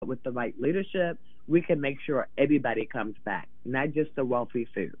with the right leadership, we can make sure everybody comes back, not just the wealthy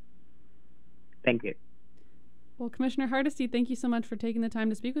few. Thank you. Well, Commissioner Hardesty, thank you so much for taking the time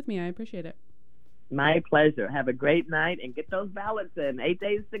to speak with me. I appreciate it. My pleasure. Have a great night and get those ballots in. 8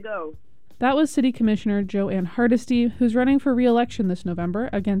 days to go. That was City Commissioner Joanne Hardesty, who's running for re-election this November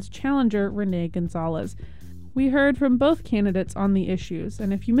against challenger Renee Gonzalez. We heard from both candidates on the issues,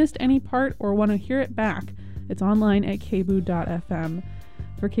 and if you missed any part or want to hear it back, it's online at kboo.fm.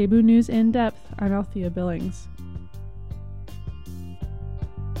 For KBOO News in Depth, I'm Althea Billings.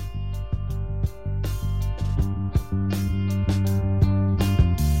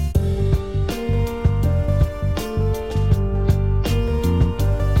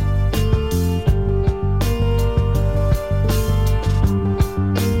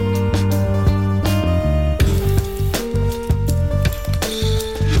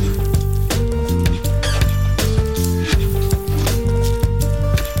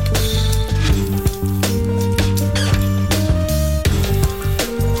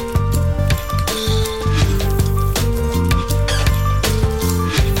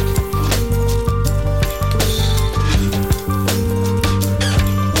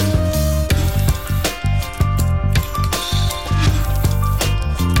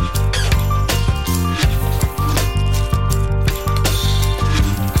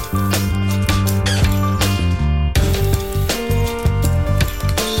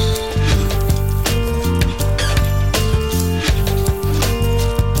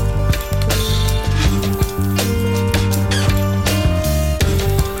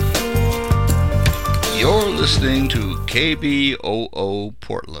 Listening to KBOO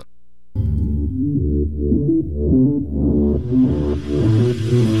Portland.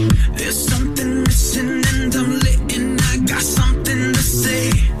 There's something missing and I'm lit and I got something to say.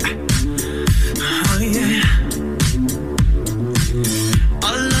 Oh yeah.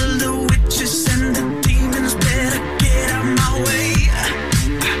 All of the witches and the demons better get out my way.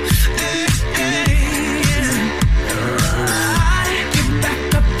 Hey, hey, yeah. I get back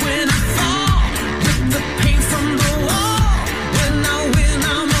up when I fall, with the pain from the wall. When I win,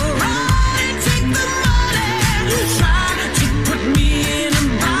 I'm alright. Take the money, try to put me in a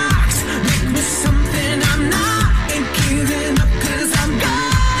box, make me something I'm not. Ain't giving up 'cause I'm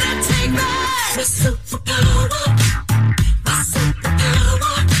gonna take back my superpower. My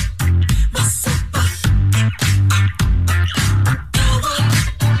superpower. My superpower.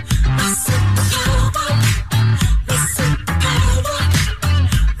 My superpower. My superpower. My superpower.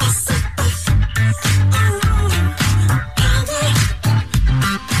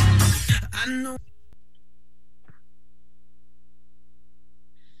 I know.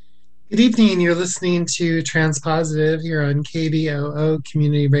 Good evening. You're listening to Transpositive here on KBOO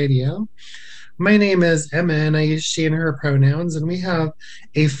Community Radio. My name is Emma, and I use she and her pronouns, and we have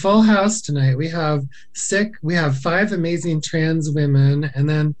a full house tonight. We have 5 amazing trans women and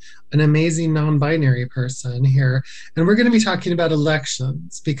then an amazing non-binary person here. And we're going to be talking about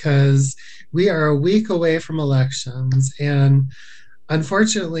elections because we are a week away from elections. And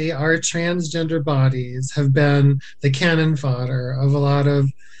unfortunately, our transgender bodies have been the cannon fodder of a lot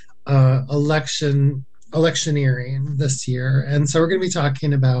of electioneering this year. And so we're going to be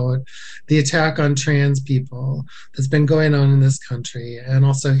talking about the attack on trans people that's been going on in this country and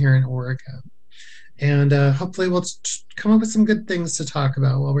also here in Oregon. And hopefully we'll come up with some good things to talk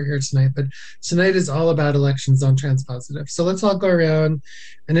about while we're here tonight. But tonight is all about elections on Transpositive. So let's all go around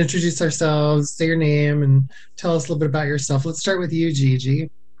and introduce ourselves, say your name, and tell us a little bit about yourself. Let's start with you, Gigi.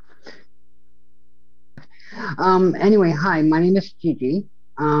 Anyway, hi, my name is Gigi.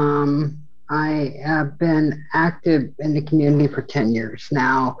 I have been active in the community for 10 years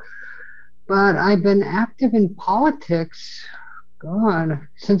now, but I've been active in politics,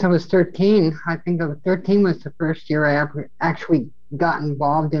 since I was 13. I think 13 was the first year I actually got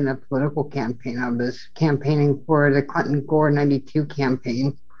involved in a political campaign. I was campaigning for the Clinton Gore 92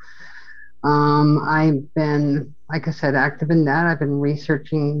 campaign. I've been, like I said, active in that. I've been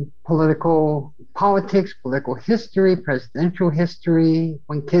researching politics, political history, presidential history.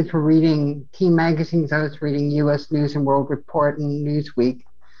 When kids were reading teen magazines, I was reading U.S. News and World Report and Newsweek.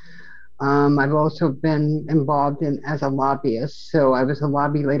 I've also been involved as a lobbyist. So I was a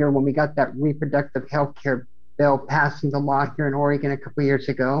lobby leader when we got that reproductive health care bill passed into law here in Oregon a couple years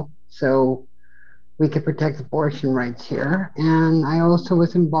ago. So we could protect abortion rights here. And I also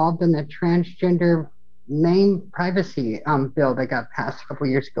was involved in the transgender name privacy bill that got passed a couple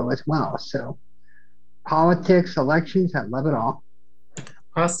years ago as well. So politics, elections, I love it all.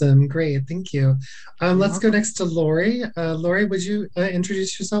 Awesome. Great. Thank you. Let's go next to Lori. Lori, would you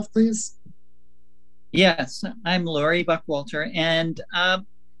introduce yourself, please? Yes, I'm Lori Buckwalter, and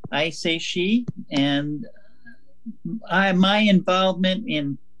I say she, and my involvement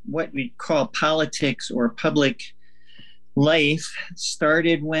in what we call politics or public life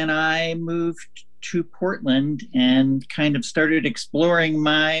started when I moved to Portland and kind of started exploring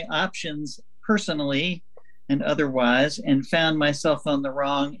my options personally and otherwise, and found myself on the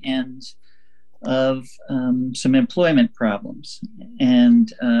wrong end of some employment problems.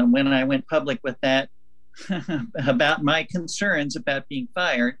 And when I went public with that about my concerns about being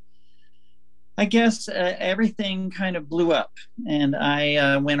fired, I guess everything kind of blew up. And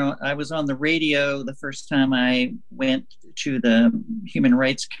I was on the radio the first time I went to the Human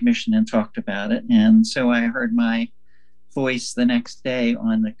Rights Commission and talked about it. And so I heard my voice the next day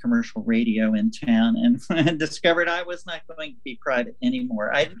on the commercial radio in town, and discovered I was not going to be private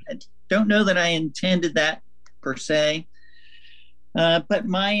anymore. I don't know that I intended that per se, but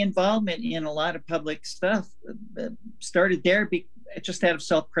my involvement in a lot of public stuff started there just out of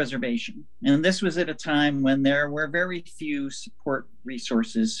self-preservation. And this was at a time when there were very few support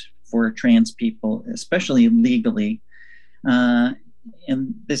resources for trans people, especially legally.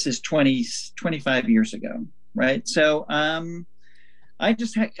 And this is 25 years ago, right? So I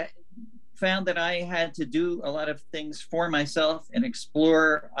just found that I had to do a lot of things for myself and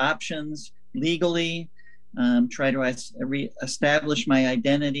explore options legally, try to establish my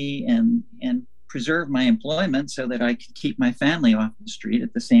identity and preserve my employment so that I could keep my family off the street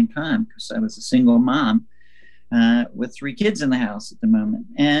at the same time, because I was a single mom with 3 kids in the house at the moment.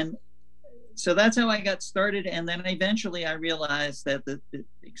 And so that's how I got started. And then eventually I realized that the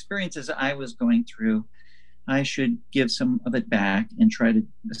experiences I was going through, I should give some of it back and try to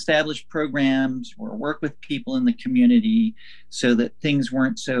establish programs or work with people in the community so that things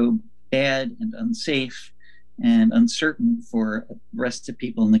weren't so bad and unsafe and uncertain for the rest of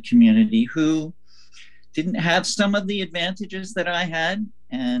people in the community who didn't have some of the advantages that I had,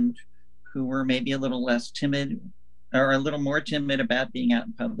 and who were maybe a little less timid or a little more timid about being out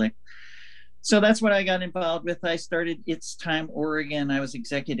in public. So that's what I got involved with. I started It's Time Oregon. I was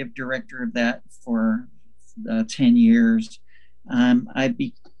executive director of that for 10 years. I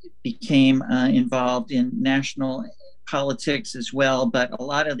became involved in national politics as well, but a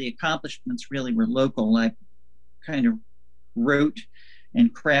lot of the accomplishments really were local. I kind of wrote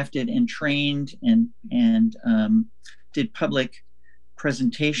and crafted and trained and did public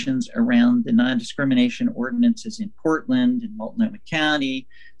presentations around the non-discrimination ordinances in Portland and Multnomah County,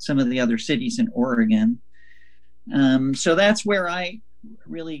 some of the other cities in Oregon. So that's where I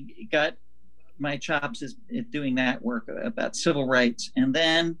really got my chops at doing that work about civil rights. And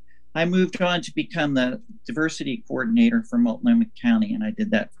then I moved on to become the diversity coordinator for Multnomah County, and I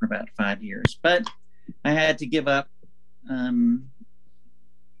did that for about 5 years. But I had to give up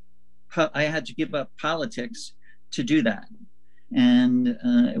politics to do that. And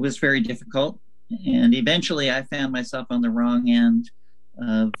it was very difficult. And eventually I found myself on the wrong end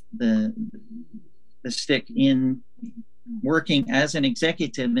of the stick in working as an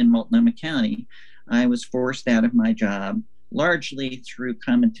executive in Multnomah County. I was forced out of my job largely through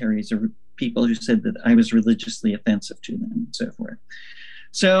commentaries of people who said that I was religiously offensive to them and so forth.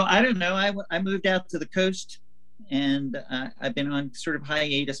 So I don't know, I moved out to the coast, and I've been on sort of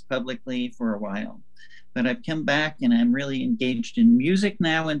hiatus publicly for a while. But I've come back and I'm really engaged in music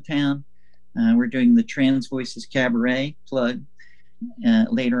now in town. We're doing the Trans Voices Cabaret plug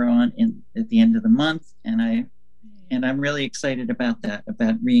later on at the end of the month. And I'm really excited about that,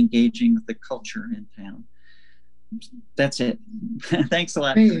 about re-engaging with the culture in town. That's it. Thanks a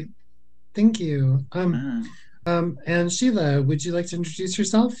lot. Great. Thank you. And Sheila, would you like to introduce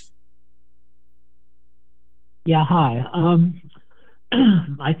yourself? Yeah, hi.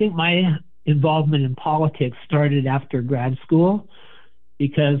 I think my involvement in politics started after grad school,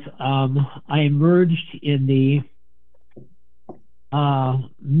 because I emerged in the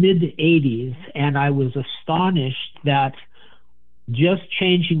mid-'80s, and I was astonished that just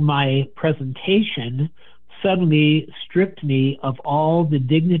changing my presentation suddenly stripped me of all the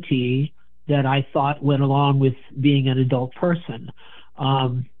dignity that I thought went along with being an adult person.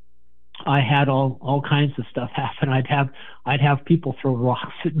 I had all kinds of stuff happen. I'd have people throw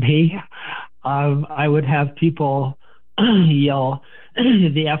rocks at me. I would have people yell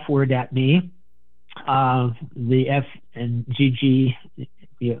the F word at me, the F and GG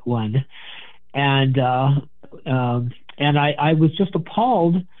one, and I was just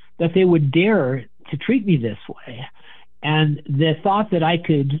appalled that they would dare to treat me this way, and the thought that I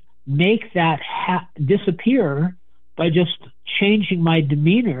could make that disappear by just changing my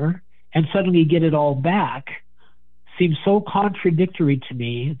demeanor and suddenly get it all back seems so contradictory to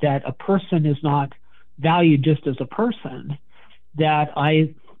me, that a person is not valued just as a person, that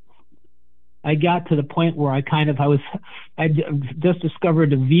I I got to the point where I just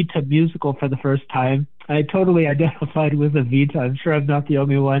discovered a Vita musical for the first time. I totally identified with a Vita. I'm sure I'm not the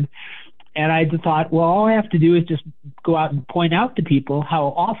only one. And I just thought, well, all I have to do is just go out and point out to people how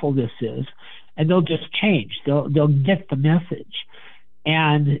awful this is, and they'll just change. They'll get the message.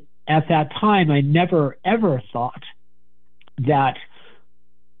 And at that time, I never, ever thought that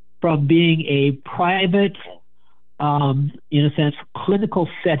from being a private, in a sense, clinical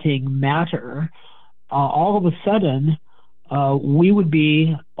setting matter, all of a sudden, we would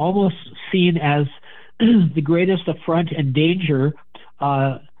be almost seen as the greatest affront and danger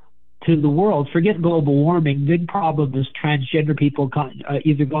to the world. Forget global warming. Big problem is transgender people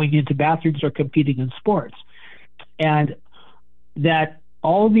either going into bathrooms or competing in sports. And that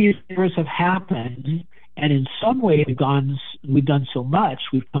all these years have happened, and in some ways we've done so much,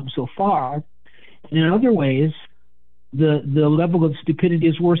 we've come so far, and in other ways, the level of stupidity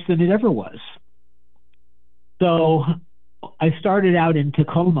is worse than it ever was. So I started out in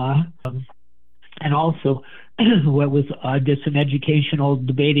Tacoma, and also did some educational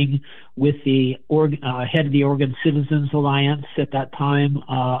debating with the head of the Oregon Citizens Alliance at that time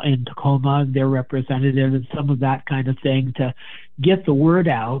in Tacoma, their representative, and some of that kind of thing to get the word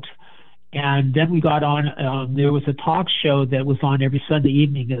out. And then we got on, there was a talk show that was on every Sunday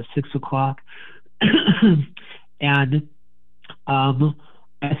evening at 6 o'clock. And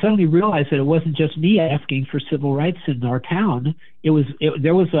I suddenly realized that it wasn't just me asking for civil rights in our town. There was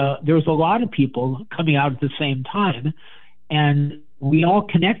a lot of people coming out at the same time, and we all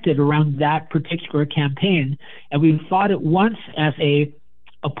connected around that particular campaign. And we thought at once as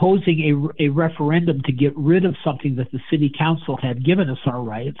opposing a referendum to get rid of something that the city council had given us our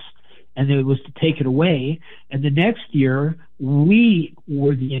rights, and it was to take it away. And the next year, we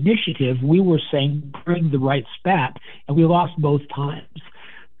were the initiative. We were saying, bring the rights back, and we lost both times.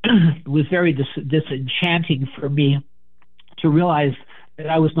 It was very disenchanting for me to realize that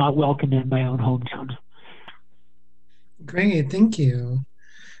I was not welcome in my own hometown. Great, thank you.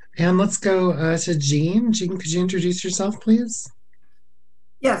 And let's go to Jean. Jean, could you introduce yourself, please?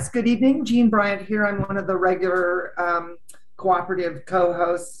 Yes, good evening. Jean Bryant here. I'm one of the regular cooperative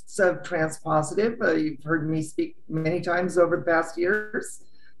co-hosts of Transpositive. You've heard me speak many times over the past years.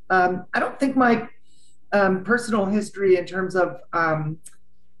 I don't think my personal history in terms of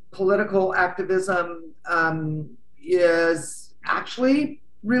political activism is actually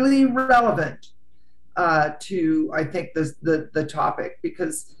really relevant to, I think, the topic,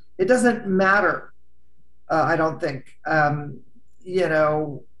 because it doesn't matter, I don't think,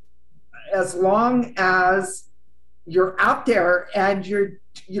 as long as you're out there and you're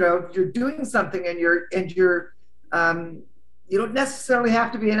doing something and you don't necessarily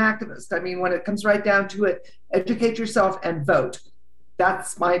have to be an activist. I mean, when it comes right down to it, educate yourself and vote.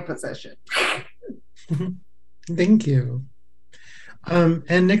 That's my position. Thank you.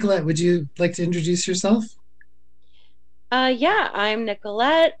 And Nicolette, would you like to introduce yourself? Yeah, I'm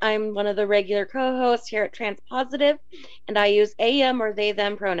Nicolette. I'm one of the regular co-hosts here at Transpositive, and I use AM or they,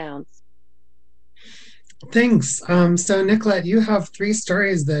 them pronouns. Thanks. So Nicolette, you have 3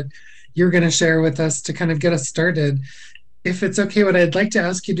 stories that you're going to share with us to kind of get us started. If it's okay, what I'd like to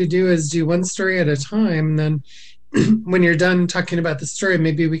ask you to do is do one story at a time. And then when you're done talking about the story,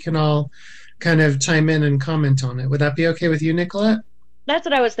 maybe we can all kind of chime in and comment on it. Would that be okay with you, Nicolette? That's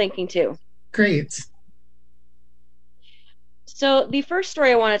what I was thinking too. Great. So the first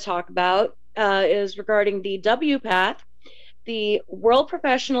story I want to talk about is regarding the WPATH. The World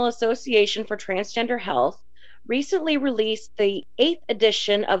Professional Association for Transgender Health recently released the 8th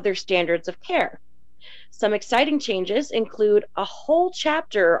edition of their Standards of Care. Some exciting changes include a whole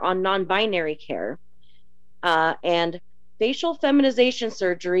chapter on non-binary care, and facial feminization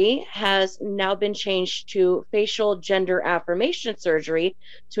surgery has now been changed to facial gender affirmation surgery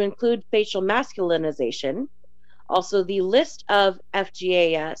to include facial masculinization. Also, the list of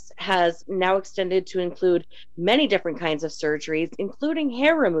FGAS has now extended to include many different kinds of surgeries, including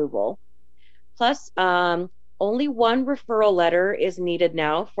hair removal. Plus, only one referral letter is needed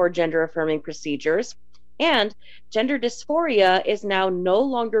now for gender-affirming procedures, and gender dysphoria is now no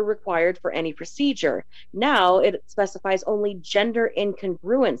longer required for any procedure. Now it specifies only gender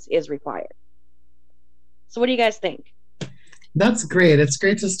incongruence is required. So what do you guys think? That's great. It's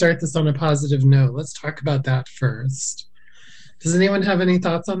great to start this on a positive note. Let's talk about that first. Does anyone have any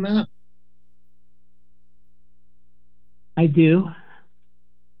thoughts on that? I do.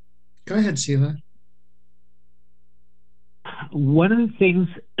 Go ahead, Sheila. One of the things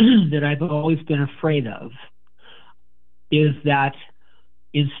that I've always been afraid of is that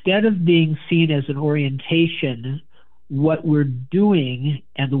instead of being seen as an orientation, what we're doing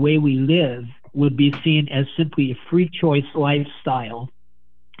and the way we live would be seen as simply a free choice lifestyle.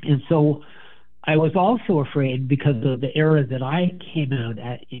 And so I was also afraid, because of the era that I came out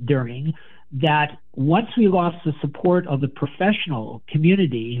during, that once we lost the support of the professional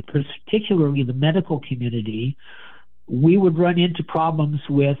community, particularly the medical community, we would run into problems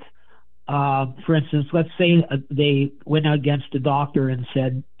with, for instance, let's say they went against a doctor and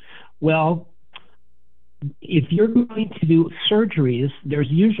said, well, if you're going to do surgeries, there's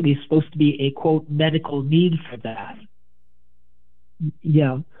usually supposed to be a, quote, medical need for that.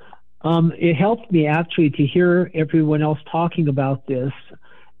 Yeah. It helped me actually to hear everyone else talking about this.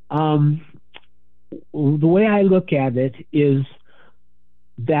 The way I look at it is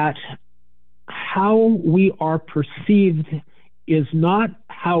that how we are perceived is not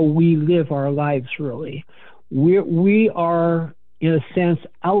how we live our lives, really. We are, in a sense,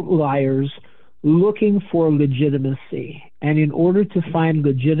 outliers looking for legitimacy. And in order to find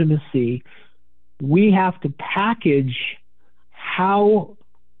legitimacy, we have to package how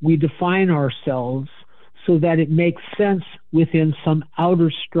we define ourselves so that it makes sense within some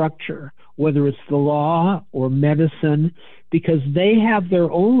outer structure, whether it's the law or medicine, because they have their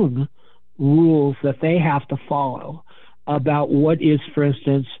own rules that they have to follow about what is, for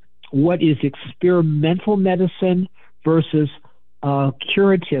instance, what is experimental medicine versus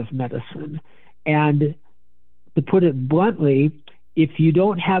curative medicine. And to put it bluntly, if you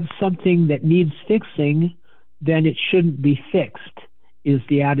don't have something that needs fixing, then it shouldn't be fixed, is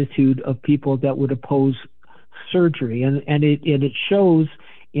the attitude of people that would oppose surgery. And it shows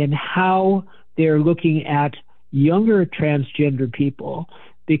in how they're looking at younger transgender people,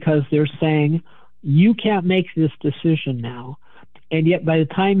 because they're saying, you can't make this decision now. And yet by the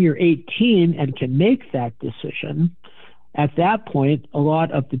time you're 18 and can make that decision, at that point, a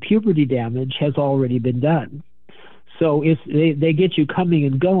lot of the puberty damage has already been done. So they get you coming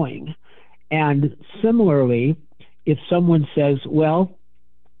and going. And similarly, if someone says, well,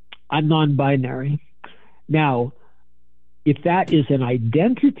 I'm non-binary. Now, if that is an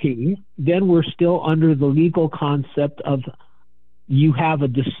identity, then we're still under the legal concept of you have a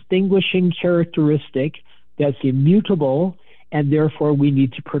distinguishing characteristic that's immutable, and therefore we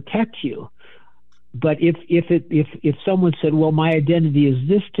need to protect you. But if someone said, well, my identity is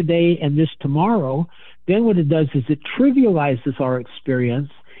this today and this tomorrow, then what it does is it trivializes our experience,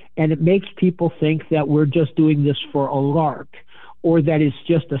 and it makes people think that we're just doing this for a lark, or that it's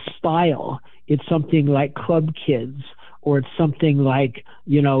just a style. It's something like Club Kids, or it's something like,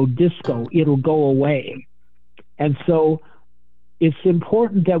 disco. It'll go away. And so it's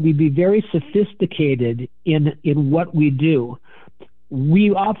important that we be very sophisticated in what we do.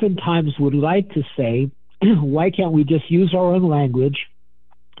 We oftentimes would like to say, why can't we just use our own language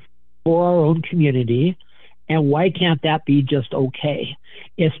for our own community, and why can't that be just okay?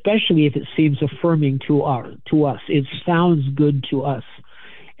 Especially if it seems affirming to us. It sounds good to us.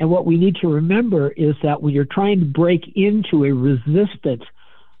 And what we need to remember is that when you're trying to break into a resistant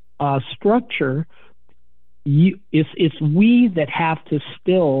structure, it's we that have to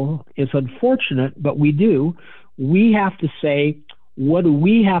still, it's unfortunate, but we do, we have to say, what do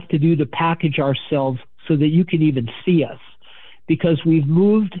we have to do to package ourselves so that you can even see us? Because we've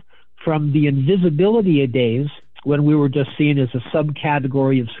moved from the invisibility of days, when we were just seen as a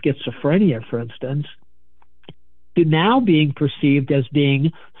subcategory of schizophrenia, for instance, to now being perceived as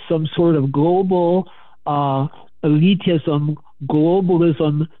being some sort of global elitism,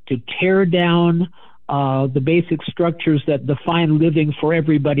 globalism, to tear down the basic structures that define living for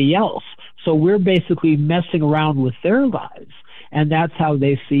everybody else. So we're basically messing around with their lives, and that's how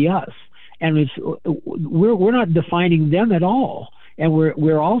they see us. And we're not defining them at all. And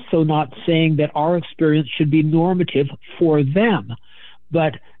we're also not saying that our experience should be normative for them.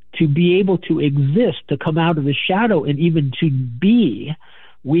 But to be able to exist, to come out of the shadow, and even to be,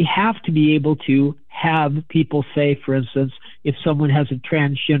 we have to be able to have people say, for instance, if someone has a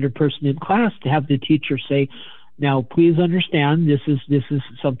transgender person in class, to have the teacher say, now, please understand, this is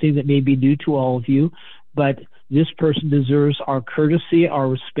something that may be new to all of you, but this person deserves our courtesy, our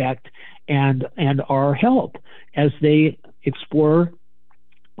respect, and our help as they explore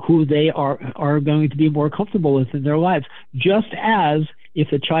who they are going to be more comfortable with in their lives. Just as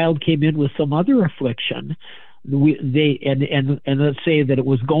if a child came in with some other affliction, and let's say that it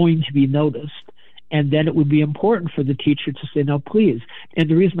was going to be noticed, and then it would be important for the teacher to say, no, please. And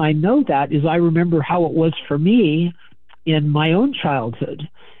the reason I know that is I remember how it was for me in my own childhood,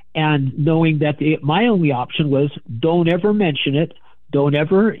 and knowing that my only option was, don't ever mention it, don't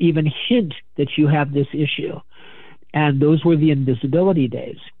ever even hint that you have this issue. And those were the invisibility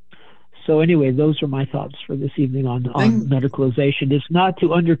days. So anyway, those are my thoughts for this evening on medicalization. It's not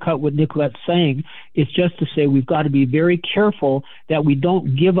to undercut what Nicolette's saying. It's just to say we've got to be very careful that we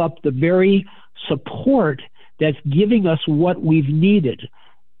don't give up the very support that's giving us what we've needed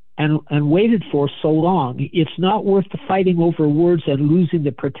and waited for so long. It's not worth the fighting over words and losing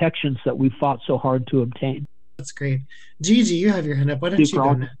the protections that we fought so hard to obtain. That's great. Gigi, you have your hand up. Why don't you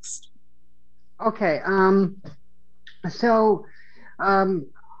go next? Okay.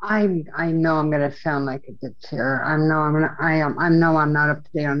 I know I'm going to sound like a ditz here. I know I'm not up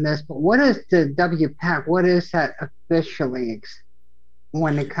to date on this, but what is the WPATH? What is that officially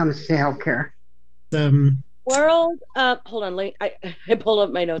when it comes to healthcare? World, hold on, I pulled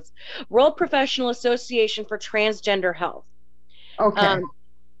up my notes. World Professional Association for Transgender Health. Okay.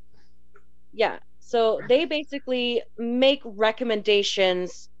 Yeah, so they basically make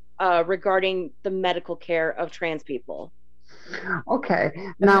recommendations regarding the medical care of trans people. Okay.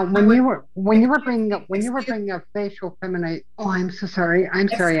 Now, when you were bringing up facial feminine, oh, I'm so sorry. I'm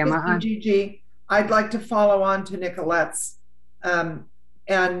sorry, Emma. Gigi, I'd like to follow on to Nicolette's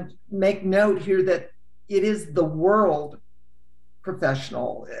and make note here that it is the world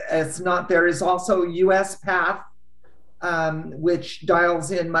professional. It's not. There is also US PATH, which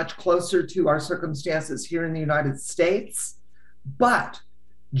dials in much closer to our circumstances here in the United States. But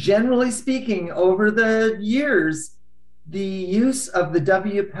generally speaking, over the years, the use of the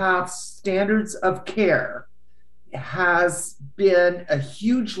WPATH standards of care has been a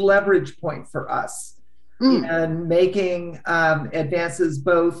huge leverage point for us in making advances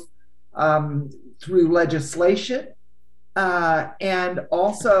both through legislation and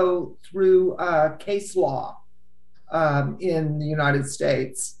also through case law in the United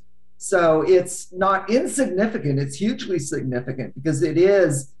States. So it's not insignificant, it's hugely significant because it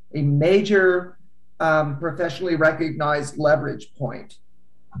is a major professionally recognized leverage point.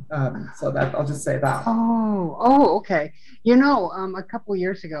 So that I'll just say that. Oh, okay. You know, a couple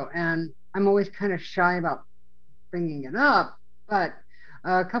years ago, and I'm always kind of shy about bringing it up, but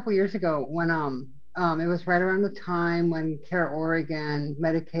a couple years ago when it was right around the time when Care Oregon,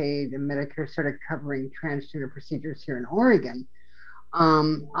 Medicaid, and Medicare started covering transgender procedures here in Oregon.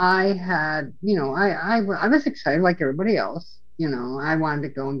 I had, I was excited like everybody else. I wanted to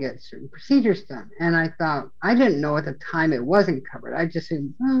go and get certain procedures done. And I thought, I didn't know at the time it wasn't covered. I just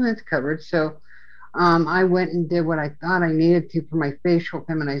said, oh, it's covered. So I went and did what I thought I needed to for my facial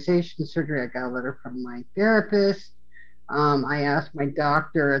feminization surgery. I got a letter from my therapist. I asked my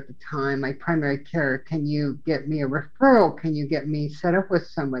doctor at the time, my primary care, can you get me a referral? Can you get me set up with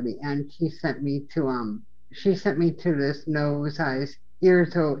somebody? And she sent me to this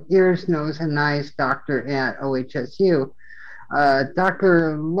ears, nose, and eyes doctor at OHSU.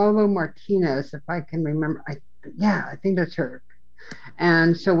 Dr. Lolo Martinez, if I can remember. I think that's her.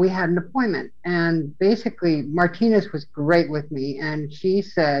 And so we had an appointment. And basically, Martinez was great with me. And she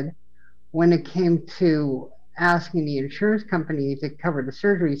said, when it came to asking the insurance company to cover the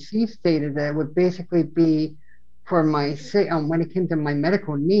surgery, she stated that it would basically be for my when it came to my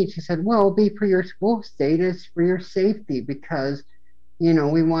medical needs. She said, well, it'll be for your school status, for your safety, because we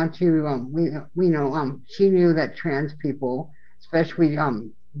want you. We know. She knew that trans people, especially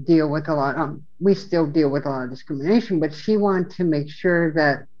deal with a lot. We still deal with a lot of discrimination, but she wanted to make sure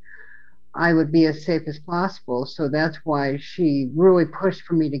that I would be as safe as possible. So that's why she really pushed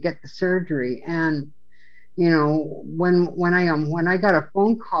for me to get the surgery. And when I got a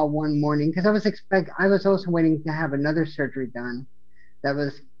phone call one morning, because I was also waiting to have another surgery done that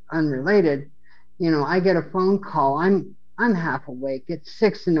was unrelated. I get a phone call. I'm half awake. It's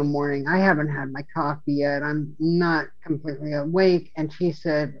 6 a.m. I haven't had my coffee yet. I'm not completely awake. And she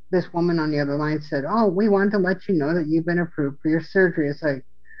said, this woman on the other line said, oh, we wanted to let you know that you've been approved for your surgery. It's like,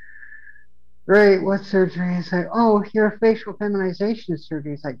 great, what surgery? It's like, oh, your facial feminization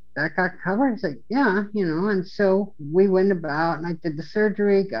surgery. It's like, that got covered? It's like, yeah, and so we went about and I did the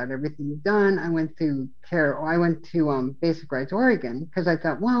surgery, got everything done. I went to Basic Rights Oregon because I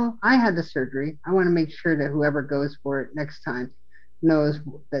thought, well, I had the surgery. I want to make sure that whoever goes for it next time knows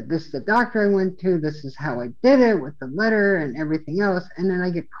that this is the doctor I went to, this is how I did it with the letter and everything else. And then I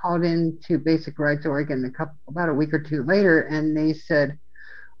get called in to Basic Rights Oregon about a week or two later, and they said,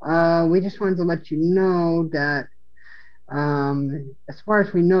 we just wanted to let you know that as far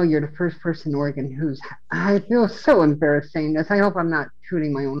as we know, you're the first person in Oregon I feel so embarrassed saying this. I hope I'm not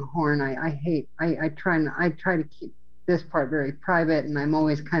tooting my own horn. I try to keep this part very private, and I'm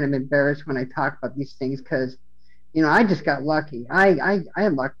always kind of embarrassed when I talk about these things because, I just got lucky. I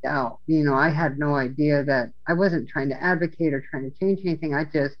lucked out. I had no idea that I wasn't trying to advocate or trying to change anything. I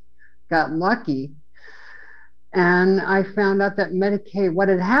just got lucky. And I found out that Medicaid, what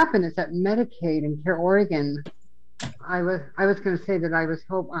had happened is that Medicaid in Care Oregon, I was going to say that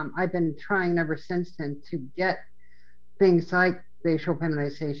I've been trying ever since then to get things like facial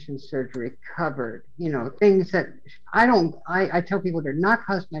feminization surgery covered, things that I tell people they're not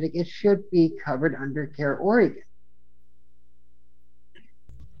cosmetic, it should be covered under Care Oregon.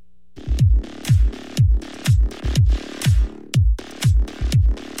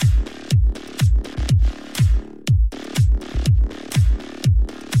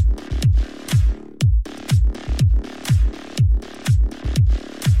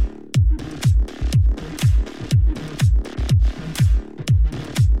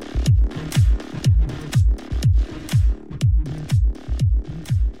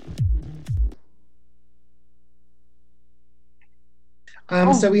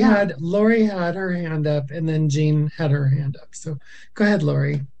 So we had Lori had her hand up, and then Jean had her hand up. So go ahead,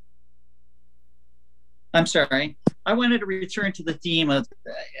 Lori. I'm sorry. I wanted to return to the theme of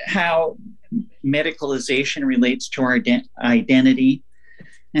how medicalization relates to our identity.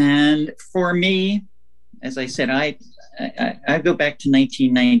 And for me, as I said, I go back to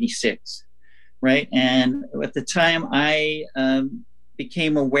 1996, right? And at the time, I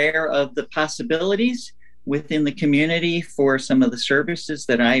became aware of the possibilities within the community for some of the services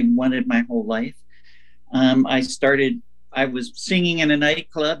that I wanted my whole life. I was singing in a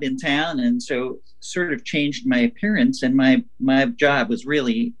nightclub in town, and so sort of changed my appearance, and my job was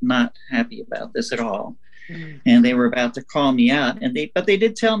really not happy about this at all. And they were about to call me out, but they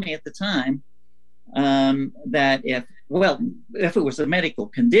did tell me at the time that if it was a medical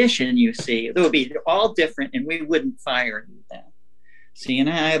condition, you see, it would be all different and we wouldn't fire you then. See, and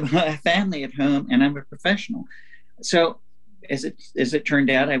I have a family at home and I'm a professional. So as it turned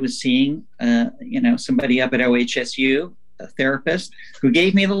out, I was seeing, somebody up at OHSU, a therapist, who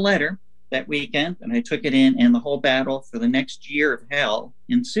gave me the letter that weekend, and I took it in, and the whole battle for the next year of hell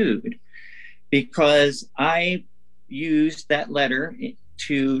ensued because I used that letter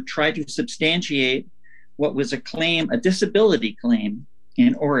to try to substantiate what was a disability claim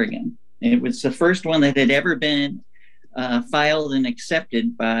in Oregon. It was the first one that had ever been filed and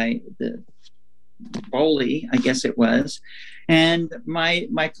accepted by the BOLI, I guess it was. And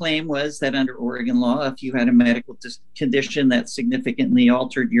my claim was that under Oregon law, if you had a medical condition that significantly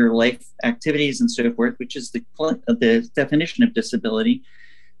altered your life activities and so forth, which is the definition of disability,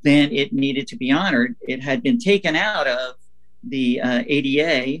 then it needed to be honored. It had been taken out of the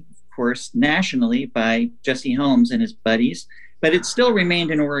ADA, of course, nationally by Jesse Holmes and his buddies, but it still remained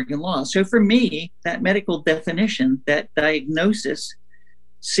in Oregon law. So for me, that medical definition, that diagnosis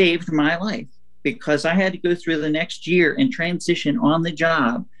saved my life because I had to go through the next year and transition on the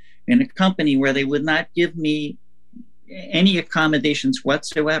job in a company where they would not give me any accommodations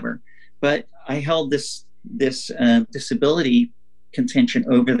whatsoever. But I held this disability contention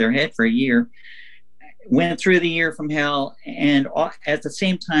over their head for a year, went through the year from hell, and at the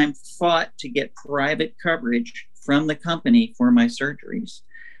same time fought to get private coverage from the company for my surgeries.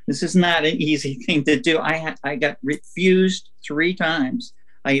 This is not an easy thing to do. I got refused 3 times.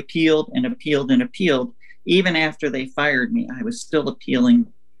 I appealed and appealed and appealed. Even after they fired me, I was still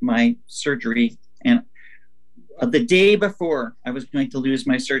appealing my surgery. And the day before I was going to lose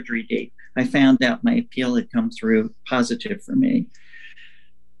my surgery date, I found out my appeal had come through positive for me.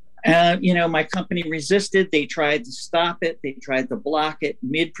 My company resisted. They tried to stop it. They tried to block it.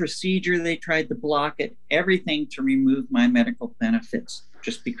 Mid-procedure, they tried to block it. Everything to remove my medical benefits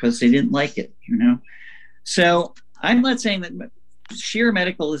just because they didn't like it, So I'm not saying that sheer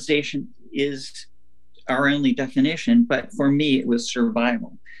medicalization is our only definition, but for me, it was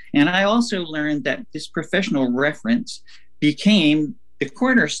survival. And I also learned that this professional reference became the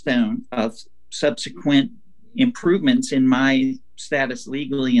cornerstone of subsequent improvements in my status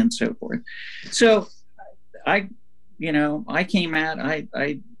legally and so forth. So I came out,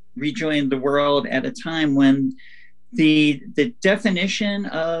 I rejoined the world at a time when the definition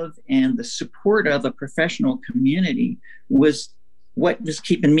of and the support of a professional community was what was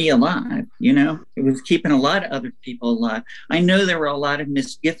keeping me alive. It was keeping a lot of other people alive. I know there were a lot of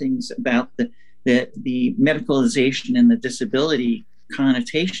misgivings about the medicalization and the disability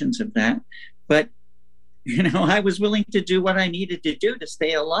connotations of that, but I was willing to do what I needed to do to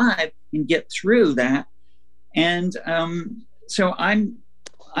stay alive and get through that. And so I'm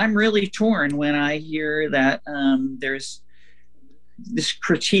really torn when I hear that there's this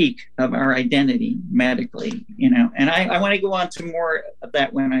critique of our identity medically, and I want to go on to more of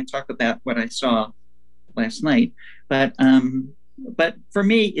that when I talk about what I saw last night. But for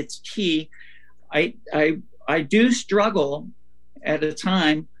me, it's key. I do struggle at a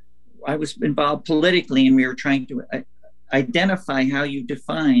time I was involved politically, and we were trying to identify how you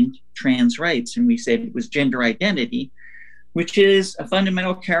defined trans rights. And we said it was gender identity, which is a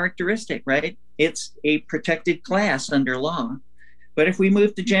fundamental characteristic, right? It's a protected class under law. But if we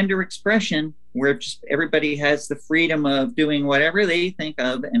move to gender expression, where just everybody has the freedom of doing whatever they think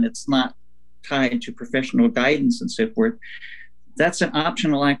of, and it's not tied to professional guidance and so forth, that's an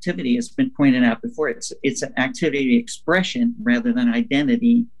optional activity. It's been pointed out before. It's an activity expression rather than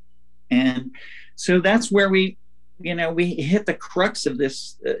identity. And so that's where we hit the crux of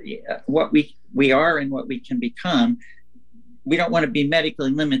this, what we are and what we can become. We don't want to be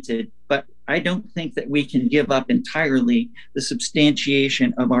medically limited, but I don't think that we can give up entirely the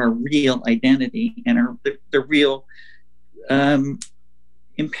substantiation of our real identity and the real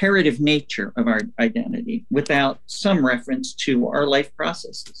imperative nature of our identity without some reference to our life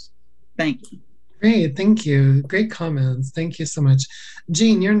processes. Thank you. Great, thank you. Great comments. Thank you so much.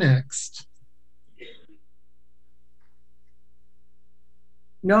 Jean, you're next.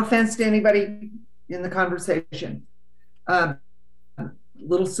 No offense to anybody in the conversation.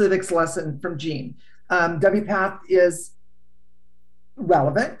 Little civics lesson from Jean. WPATH is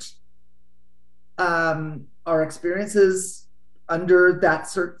relevant. Our experiences under that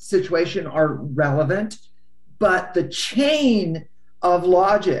situation are relevant, but the chain of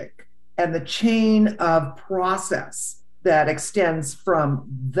logic and the chain of process that extends from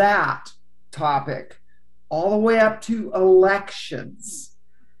that topic all the way up to elections.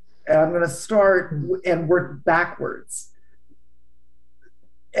 And I'm going to start and work backwards.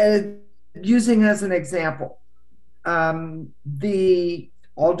 And using as an example, all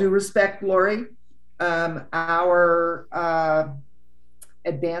due respect, Lori, our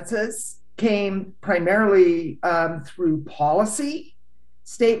advances came primarily through policy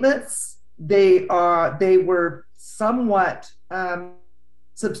statements. They were somewhat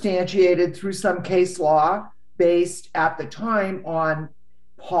substantiated through some case law based at the time on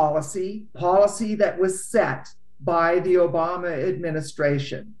policy that was set by the Obama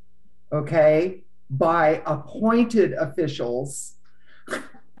administration, okay, by appointed officials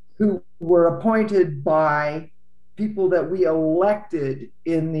who were appointed by people that we elected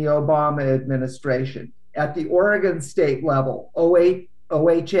in the Obama administration. At the Oregon state level,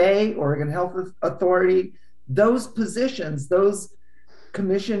 OHA, Oregon Health Authority, those positions, those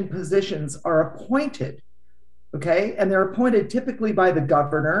commission positions are appointed, okay? And they're appointed typically by the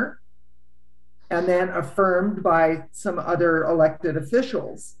governor and then affirmed by some other elected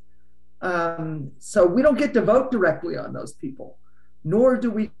officials. So we don't get to vote directly on those people, nor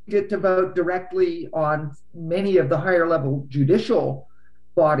do we get to vote directly on many of the higher level judicial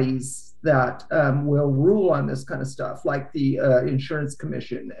bodies that will rule on this kind of stuff, like the Insurance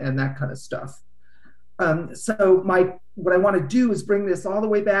Commission and that kind of stuff. So what I want to do is bring this all the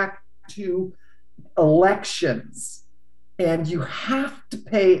way back to elections. And you have to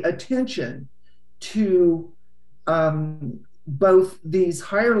pay attention to both these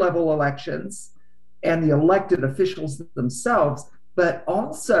higher level elections and the elected officials themselves, but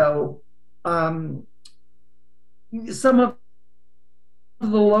also some of the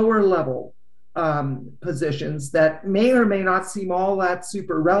lower level positions that may or may not seem all that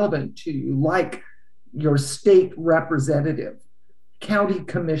super relevant to you, like your state representative, county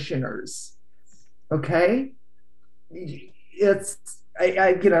commissioners. Okay,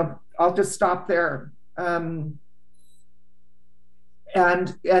 I'll just stop there. And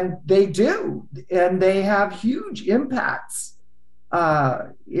they do, and they have huge impacts,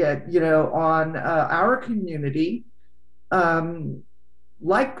 on our community,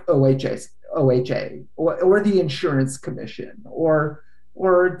 like OHA or the Insurance Commission or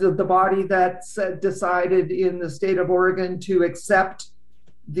the body that's decided in the state of Oregon to accept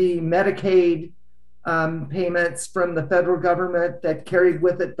the Medicaid payments from the federal government that carried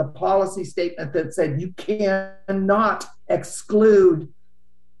with it the policy statement that said you cannot exclude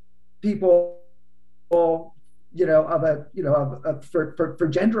people, for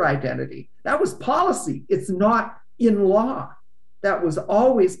gender identity. That was policy. It's not in law. That was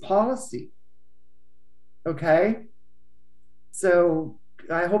always policy. Okay? So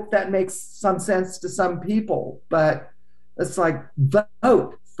I hope that makes some sense to some people, but it's like,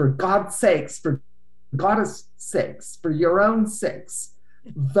 vote, for God's sakes, for God's sakes, for your own sakes,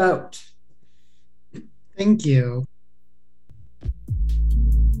 vote. Thank you.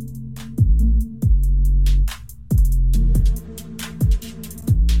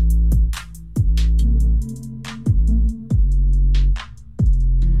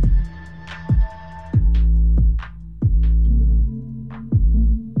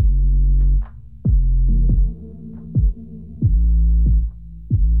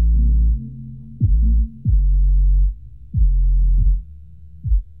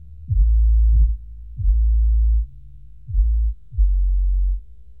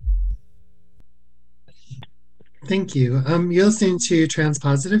 Thank you. You're listening to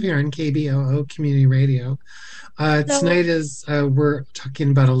Transpositive here on KBOO Community Radio. Tonight is we're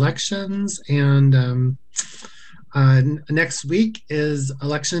talking about elections, and next week is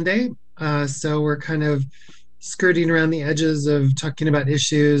Election Day. So we're kind of skirting around the edges of talking about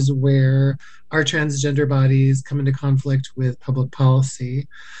issues where our transgender bodies come into conflict with public policy.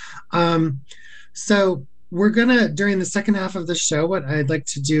 So we're gonna, during the second half of the show, what I'd like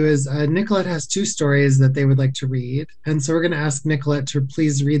to do is Nicolette has 2 stories that they would like to read. And so we're gonna ask Nicolette to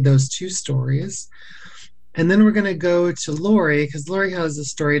please read those 2 stories. And then we're gonna go to Lori, because Lori has a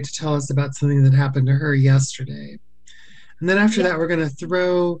story to tell us about something that happened to her yesterday. And then after that, we're gonna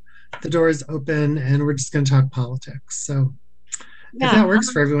throw the doors open and we're just gonna talk politics. So if that works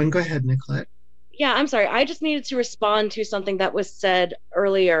for everyone, go ahead, Nicolette. Yeah, I'm sorry. I just needed to respond to something that was said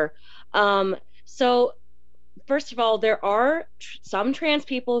earlier. So first of all, there are some trans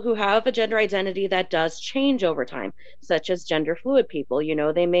people who have a gender identity that does change over time, such as gender fluid people. You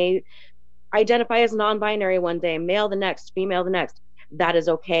know, they may identify as non-binary one day, male the next, female the next. That is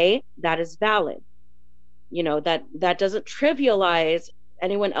okay. That is valid. You know, that doesn't trivialize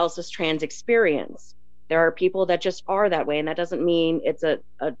anyone else's trans experience. There are people that just are that way, and that doesn't mean it's a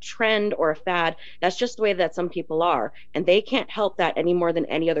trend or a fad. That's just the way that some people are, and they can't help that any more than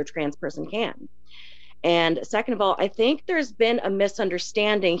any other trans person can. And second of all, I think there's been a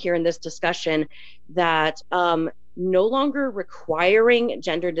misunderstanding here in this discussion that no longer requiring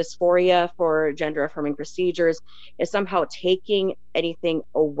gender dysphoria for gender affirming procedures is somehow taking anything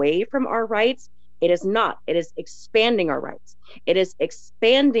away from our rights. It is not. It is expanding our rights. It is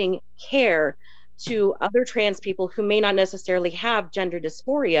expanding care to other trans people who may not necessarily have gender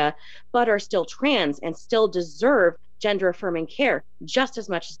dysphoria, but are still trans and still deserve gender affirming care just as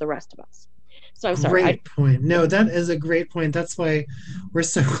much as the rest of us. So I'm sorry. Great point. No, that is a great point. That's why we're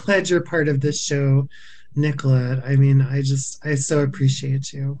so glad you're part of this show, Nicolette. I mean, I so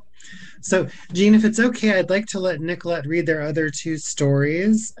appreciate you. So, Jean, if it's okay, I'd like to let Nicolette read their other 2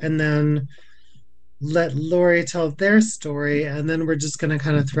 stories and then let Lori tell their story. And then we're just going to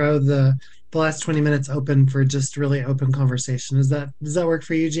kind of throw the last 20 minutes open for just really open conversation. Does that work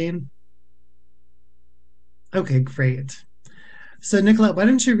for you, Jean? Okay, great. So, Nicolette, why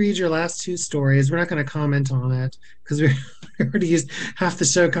don't you read your last 2 stories? We're not going to comment on it because we already used half the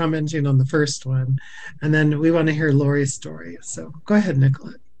show commenting on the first one. And then we want to hear Lori's story. So go ahead,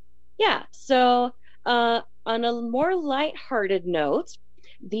 Nicolette. Yeah. So on a more lighthearted note,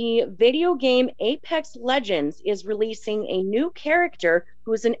 the video game Apex Legends is releasing a new character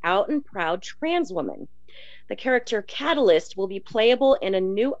who is an out and proud trans woman. The character Catalyst will be playable in a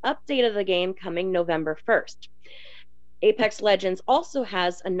new update of the game coming November 1st. Apex Legends also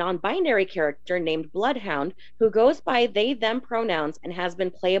has a non-binary character named Bloodhound who goes by they, them pronouns and has been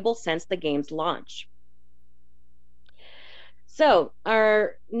playable since the game's launch. So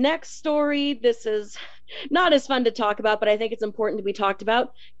our next story, this is not as fun to talk about, but I think it's important to be talked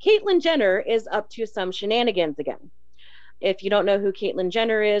about. Caitlyn Jenner is up to some shenanigans again. If you don't know who Caitlyn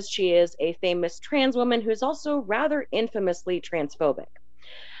Jenner is, she is a famous trans woman who's also rather infamously transphobic.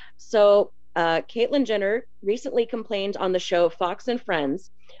 So Caitlyn Jenner recently complained on the show Fox and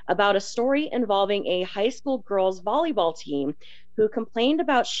Friends about a story involving a high school girls volleyball team who complained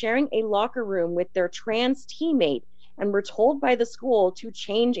about sharing a locker room with their trans teammate and were told by the school to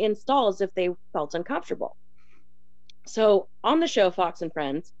change in stalls if they felt uncomfortable. So on the show Fox and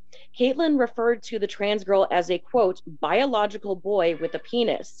Friends, Caitlyn referred to the trans girl as a, quote, biological boy with a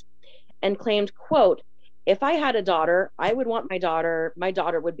penis, and claimed, quote, if I had a daughter, I would want my daughter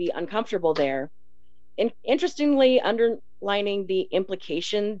would be uncomfortable there. And interestingly, underlining the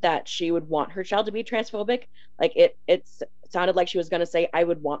implication that she would want her child to be transphobic, like it sounded like she was going to say, I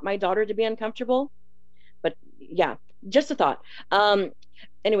would want my daughter to be uncomfortable. But yeah, just a thought.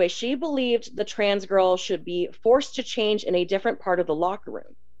 Anyway, she believed the trans girl should be forced to change in a different part of the locker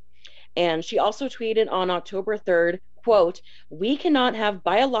room. And she also tweeted on October 3rd, quote, we cannot have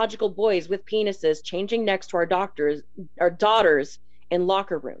biological boys with penises changing next to our daughters in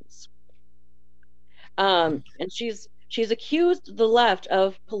locker rooms. And she's accused the left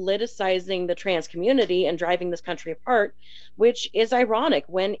of politicizing the trans community and driving this country apart, which is ironic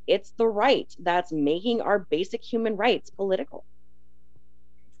when it's the right that's making our basic human rights political.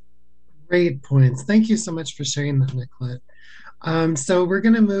 Great points. Thank you so much for sharing that, Nicolette. So we're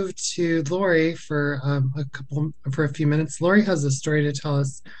going to move to Lori for a few minutes. Lori has a story to tell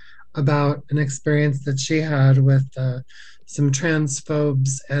us about an experience that she had with some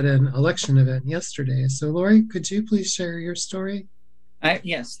transphobes at an election event yesterday. So Lori, could you please share your story?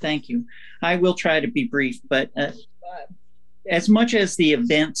 Yes, thank you. I will try to be brief, but as much as the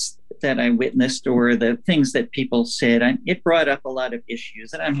events that I witnessed or the things that people said, it brought up a lot of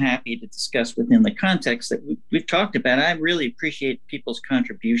issues that I'm happy to discuss within the context that we've talked about. I really appreciate people's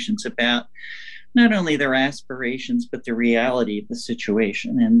contributions about not only their aspirations, but the reality of the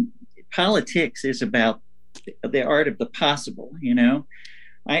situation. And politics is about the art of the possible, you know.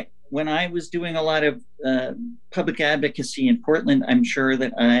 When I was doing a lot of public advocacy in Portland, I'm sure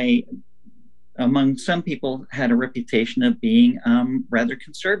that I, among some people, had a reputation of being rather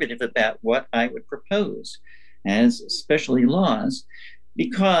conservative about what I would propose as especially laws,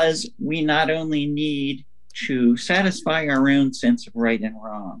 because we not only need to satisfy our own sense of right and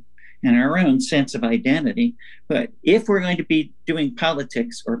wrong and our own sense of identity, but if we're going to be doing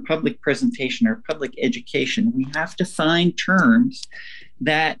politics or public presentation or public education, we have to find terms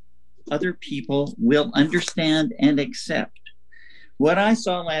that other people will understand and accept. What I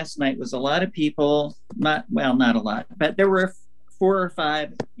saw last night was a lot of people, not a lot, but there were 4 or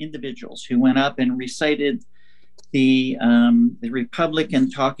 5 individuals who went up and recited the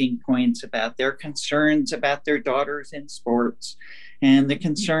Republican talking points about their concerns about their daughters in sports and the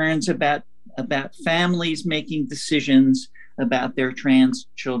concerns about families making decisions about their trans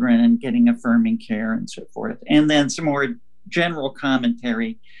children and getting affirming care and so forth. And then some more general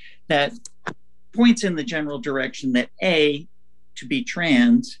commentary that points in the general direction that A, to be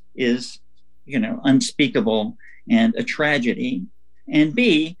trans is, unspeakable and a tragedy, and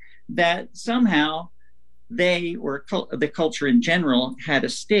B, that somehow they or the culture in general had a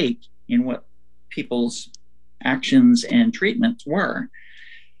stake in what people's actions and treatments were.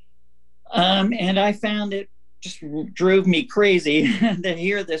 And I found it just drove me crazy to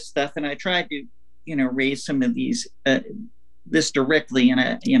hear this stuff, and I tried to, raise some of these this directly, and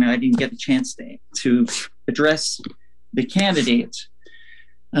I didn't get a chance to address the candidates.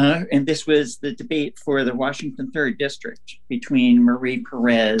 And this was the debate for the Washington 3rd District between Marie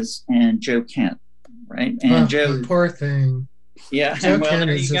Perez and Joe Kent, right? And Joe, poor thing. Yeah, Joe well, Kent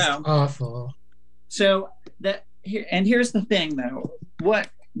there is you just go. awful. So here's the thing, though.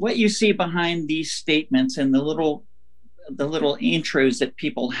 What you see behind these statements and the little intros that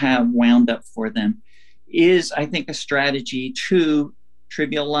people have wound up for them is, I think, a strategy to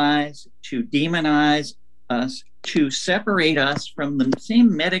trivialize, to demonize us, to separate us from the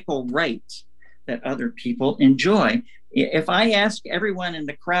same medical rights that other people enjoy. If I asked everyone in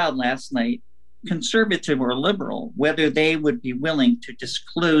the crowd last night, conservative or liberal, whether they would be willing to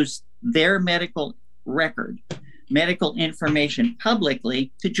disclose their medical record, medical information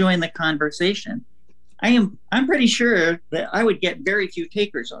publicly to join the conversation, I'm pretty sure that I would get very few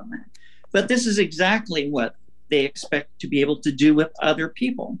takers on that. But this is exactly what they expect to be able to do with other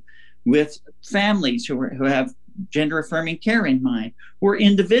people, with families who have gender affirming care in mind, or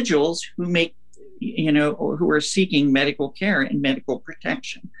individuals who make, or who are seeking medical care and medical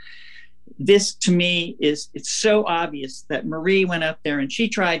protection. This, to me, it's so obvious that Marie went up there and she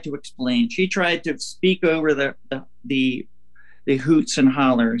tried to explain, she tried to speak over the hoots and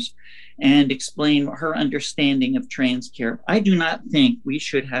hollers and explain her understanding of trans care. I do not think we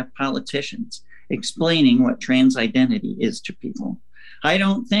should have politicians explaining what trans identity is to people. I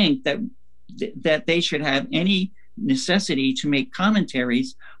don't think that they should have any necessity to make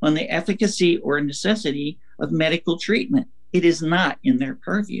commentaries on the efficacy or necessity of medical treatment. It is not in their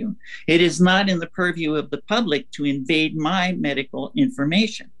purview. It is not in the purview of the public to invade my medical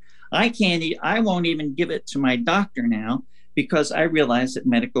information. I won't even give it to my doctor now because I realize that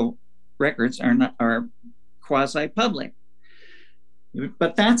medical records are quasi-public.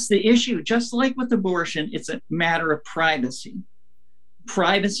 But that's the issue. Just like with abortion, it's a matter of privacy.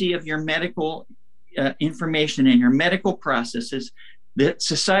 Privacy of your medical information and your medical processes. The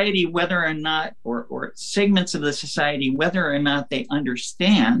society, whether or not, or segments of the society, whether or not they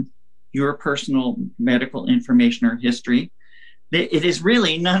understand your personal medical information or history, it is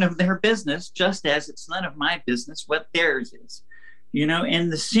really none of their business, just as it's none of my business what theirs is. And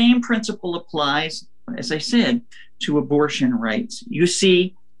the same principle applies, as I said, to abortion rights. You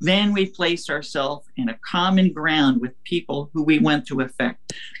see, then we place ourselves in a common ground with people who we want to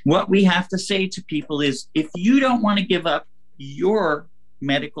affect. What we have to say to people is, if you don't want to give up your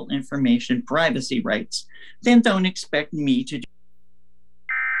medical information privacy rights, then don't expect me to do.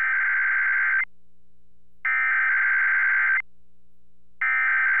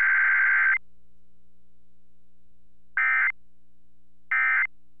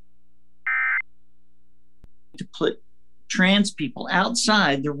 To put trans people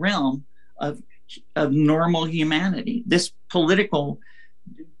outside the realm of normal humanity. This political,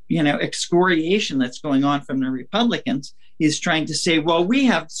 excoriation that's going on from the Republicans is trying to say, well, we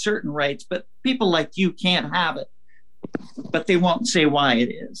have certain rights, but people like you can't have it. but they won't say why it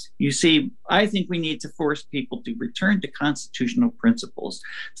is. You see, I think we need to force people to return to constitutional principles,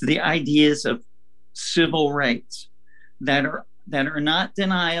 to the ideas of civil rights that are not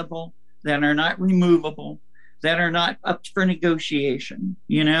deniable, that are not removable, that are not up for negotiation,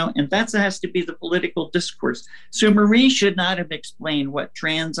 and that has to be the political discourse. So Marie should not have explained what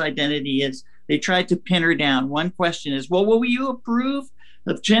trans identity is. They tried to pin her down. One question is, well, will you approve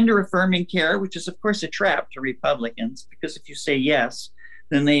of gender affirming care, which is of course a trap to Republicans, because if you say yes,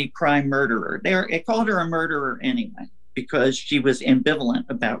 then they cry murderer. They called her a murderer anyway, because she was ambivalent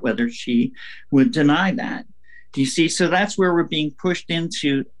about whether she would deny that. You see, so that's where we're being pushed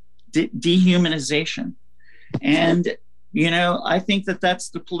into dehumanization. And, I think that that's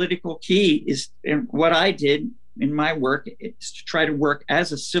the political key is what I did in my work is to try to work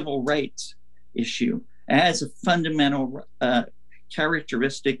as a civil rights issue, as a fundamental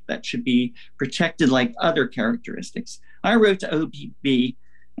characteristic that should be protected like other characteristics. I wrote to OPB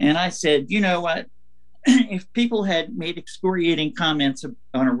and I said, you know what? If people had made excoriating comments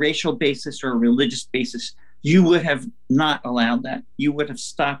on a racial basis or a religious basis, you would have not allowed that. You would have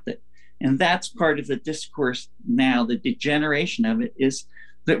stopped it. And that's part of the discourse now. The degeneration of it is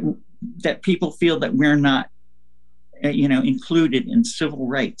that people feel that we're not, included in civil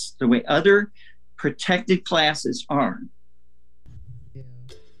rights the way other protected classes are.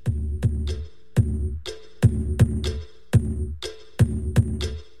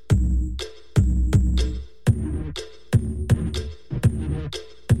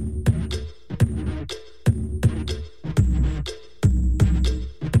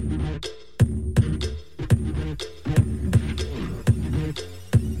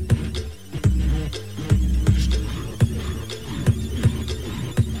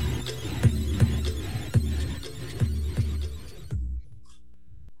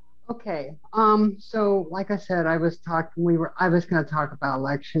 Okay. So like I said, I was going to talk about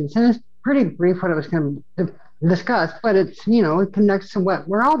elections, and it's pretty brief what I was going to discuss, but it's, it connects to what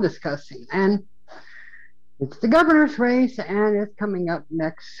we're all discussing. And it's the governor's race, and it's coming up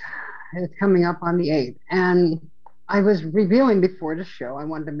next. It's coming up on the 8th. And I was reviewing before the show. I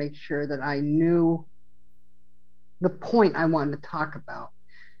wanted to make sure that I knew the point I wanted to talk about.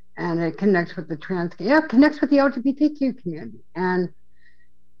 And it connects with it connects with the LGBTQ community. And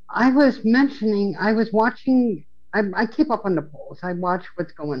I was watching, I keep up on the polls. I watch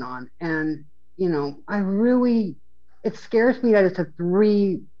what's going on. And, it scares me that it's a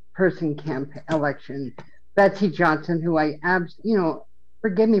 3-person campaign election. Betsy Johnson, who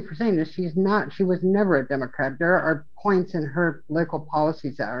forgive me for saying this, she was never a Democrat. There are points in her political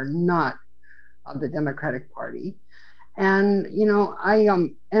policies that are not of the Democratic Party. And,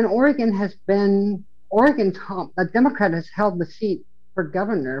 and Oregon, a Democrat has held the seat for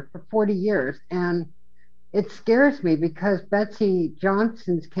governor for 40 years. And it scares me because Betsy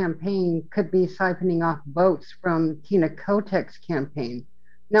Johnson's campaign could be siphoning off votes from Tina Kotek's campaign.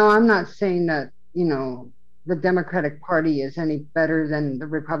 Now, I'm not saying that, the Democratic Party is any better than the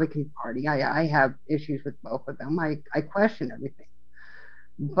Republican Party. I have issues with both of them. I question everything.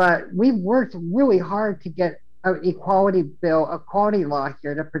 But we've worked really hard to get an equality law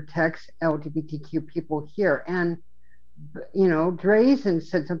here that protects LGBTQ people here. And Drazen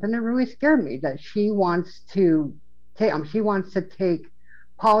said something that really scared me, that she wants to take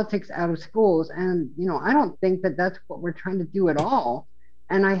politics out of schools. And, I don't think that that's what we're trying to do at all.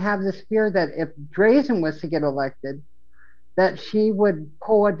 And I have this fear that if Drazen was to get elected, that she would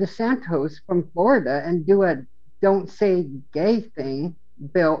pull a DeSantis from Florida and do a don't say gay thing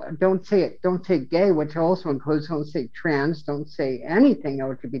bill. Don't say gay, which also includes don't say trans, don't say anything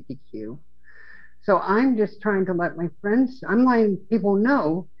LGBTQ. So I'm just trying to let I'm letting people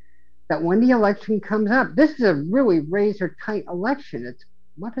know that when the election comes up, this is a really razor tight election. It's,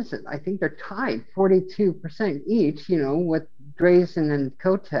 what is it? I think they're tied 42% each, with Drazen and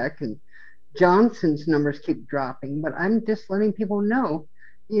Kotek, and Johnson's numbers keep dropping. But I'm just letting people know,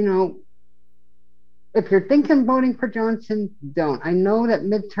 if you're thinking voting for Johnson, don't. I know that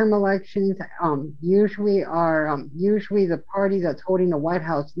midterm elections usually the party that's holding the White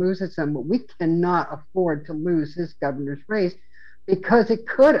House loses them, but we cannot afford to lose this governor's race because it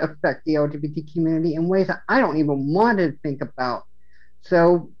could affect the LGBT community in ways that I don't even want to think about.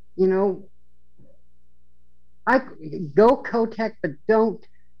 So, I go Kotek, but don't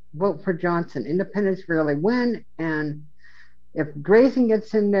vote for Johnson. Independents rarely win, and if Drazen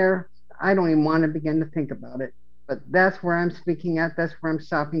gets in there, I don't even want to begin to think about it. But that's where I'm speaking at. That's where I'm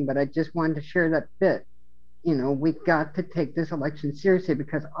stopping. But I just wanted to share that bit. We've got to take this election seriously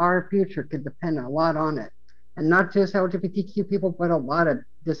because our future could depend a lot on it. And not just LGBTQ people, but a lot of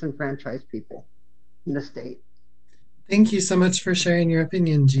disenfranchised people in the state. Thank you so much for sharing your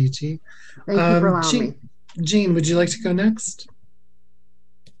opinion, Gigi. Thank you for allowing me. Jean, would you like to go next?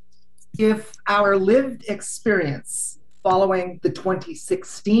 If our lived experience following the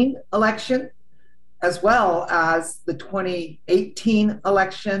 2016 election, as well as the 2018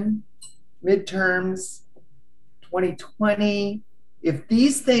 election, midterms, 2020, if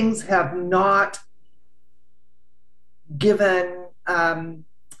these things have not given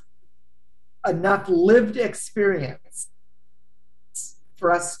enough lived experience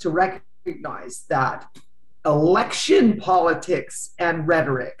for us to recognize that election politics and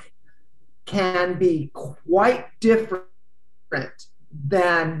rhetoric can be quite different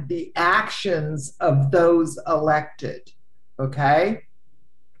than the actions of those elected, okay?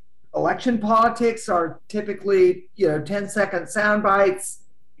 Election politics are typically, 10-second sound bites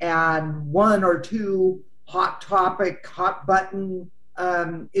and one or two hot topic, hot button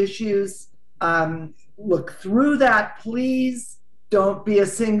issues. Look through that, please. Don't be a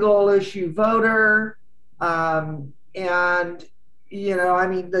single issue voter. The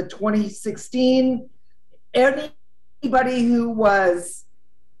 2016, anybody who was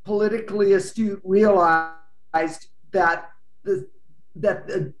politically astute realized that the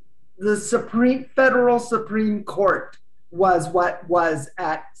federal Supreme Court was what was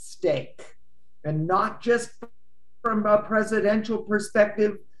at stake, and not just from a presidential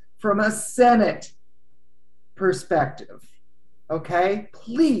perspective, from a Senate perspective. Okay,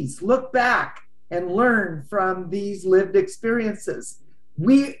 please look back and learn from these lived experiences.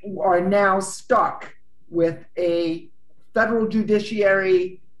 We are now stuck with a federal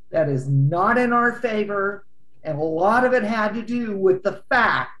judiciary that is not in our favor, and a lot of it had to do with the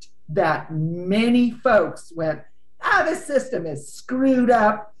fact that many folks went, this system is screwed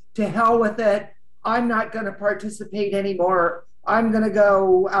up, to hell with it, I'm not going to participate anymore, I'm going to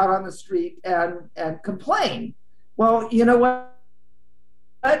go out on the street and complain. Well, you know what?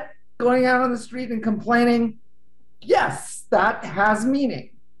 Going out on the street and complaining, yes, that has meaning.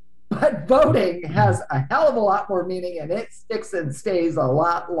 But voting has a hell of a lot more meaning, and it sticks and stays a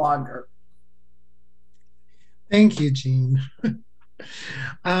lot longer. Thank you, Jean.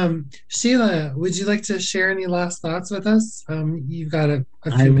 Sheila, would you like to share any last thoughts with us? You've got a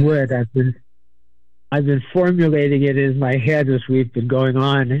few minutes. I would. I've been formulating it in my head as we've been going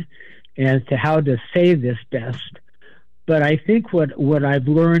on as to how to say this best. But I think what I've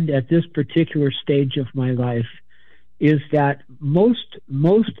learned at this particular stage of my life is that most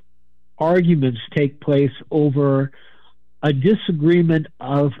arguments take place over a disagreement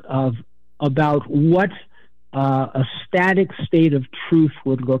about what a static state of truth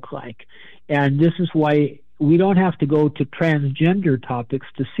would look like. And this is why we don't have to go to transgender topics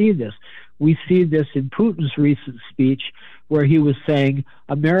to see this. We see this in Putin's recent speech where he was saying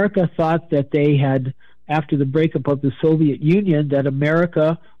America thought that they had, after the breakup of the Soviet Union, that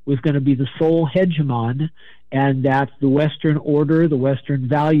America was going to be the sole hegemon and that the Western order, the Western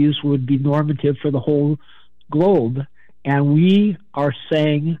values would be normative for the whole globe. And we are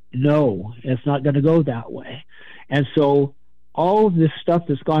saying, no, it's not going to go that way. And so all of this stuff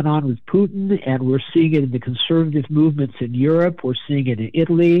that's gone on with Putin, and we're seeing it in the conservative movements in Europe, we're seeing it in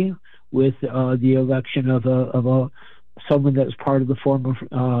Italy with the election of someone that was part of the former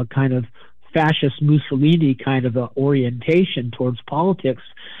kind of fascist Mussolini kind of orientation towards politics.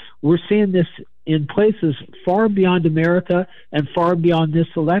 We're seeing this in places far beyond America and far beyond this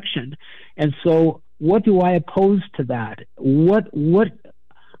election. And so what do I oppose to that? What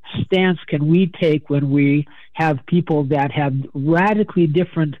stance can we take when we have people that have radically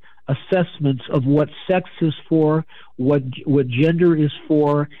different assessments of what sex is for, what gender is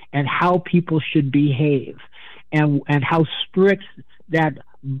for, and how people should behave, and how strict that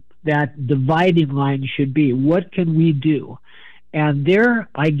dividing line should be? What can we do? And there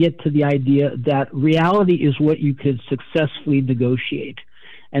I get to the idea that reality is what you can successfully negotiate.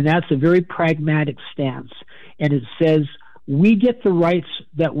 And that's a very pragmatic stance. And it says we get the rights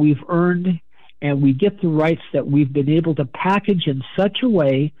that we've earned, and we get the rights that we've been able to package in such a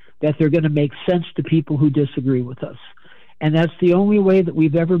way that they're going to make sense to people who disagree with us. And that's the only way that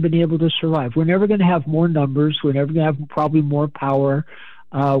we've ever been able to survive. We're never going to have more numbers. We're never going to have probably more power.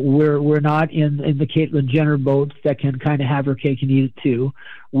 We're not in the Caitlyn Jenner boat that can kind of have her cake and eat it too.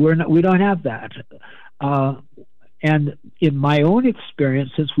 We don't have that. And in my own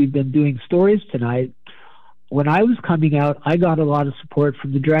experience, since we've been doing stories tonight, when I was coming out, I got a lot of support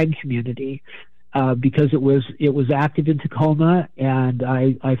from the drag community because it was active in Tacoma, and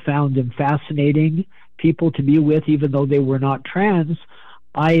I found them fascinating people to be with, even though they were not trans.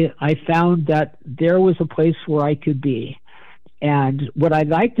 I found that there was a place where I could be. And what I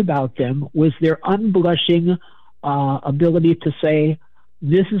liked about them was their unblushing ability to say,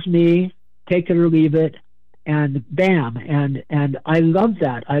 this is me, take it or leave it, and bam. And I love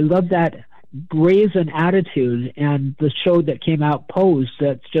that. I love that brazen attitude. And the show that came out, Pose,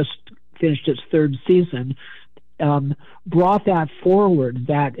 that's just finished its 3rd season, brought that forward,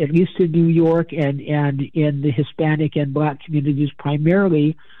 that at least in New York and in the Hispanic and Black communities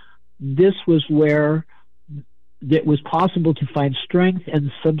primarily, this was where it was possible to find strength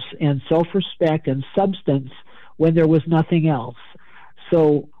and self-respect and substance when there was nothing else.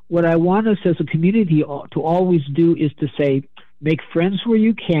 So what I want us as a community to always do is to say, make friends where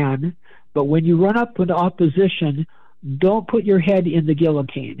you can, but when you run up into opposition, don't put your head in the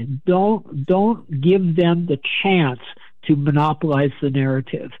guillotine. Don't give them the chance to monopolize the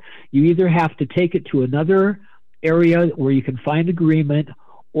narrative. You either have to take it to another area where you can find agreement,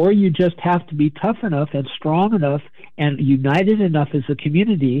 or you just have to be tough enough and strong enough and united enough as a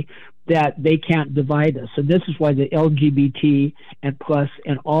community that they can't divide us. And this is why the LGBT and plus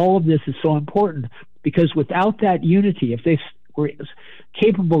and all of this is so important, because without that unity, if they were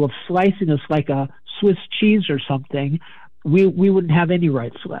capable of slicing us like a Swiss cheese or something, we wouldn't have any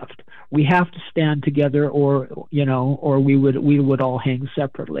rights left. We have to stand together, or we would all hang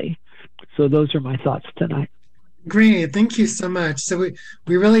separately. So those are my thoughts tonight. Great, thank you so much. So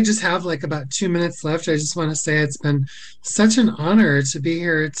we really just have like about 2 minutes left. I just want to say it's been such an honor to be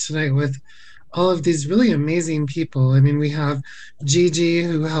here tonight with all of these really amazing people. I mean, we have Gigi,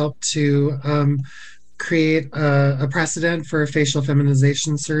 who helped to create a precedent for facial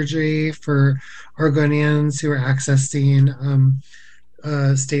feminization surgery for Oregonians who are accessing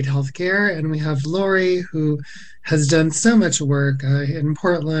state health care. And we have Lori, who has done so much work in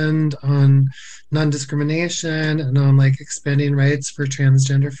Portland on non-discrimination and on like expanding rights for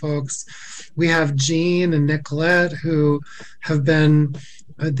transgender folks. We have Jean and Nicolette, who have been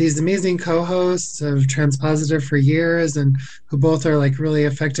these amazing co-hosts of Transpositive for years, and who both are like really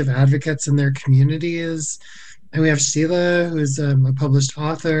effective advocates in their communities. And we have Sheila, who's a published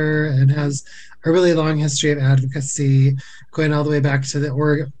author and has a really long history of advocacy, going all the way back to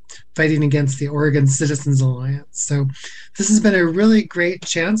the fighting against the Oregon Citizens Alliance. So this has been a really great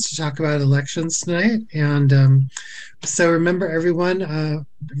chance to talk about elections tonight. And so remember, everyone,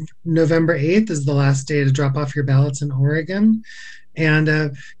 November 8th is the last day to drop off your ballots in Oregon. And,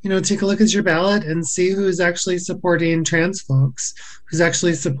 take a look at your ballot and see who's actually supporting trans folks, who's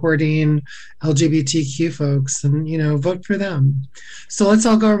actually supporting LGBTQ folks, and, vote for them. So let's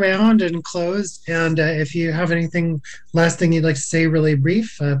all go around and close. And if you have anything, last thing you'd like to say, really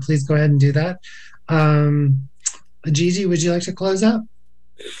brief, please go ahead and do that. Gigi, would you like to close up?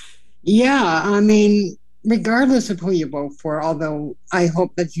 Yeah, I mean, regardless of who you vote for, although I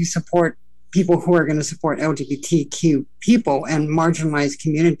hope that you support people who are going to support LGBTQ people and marginalized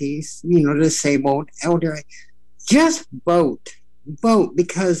communities, disabled, elderly, just vote,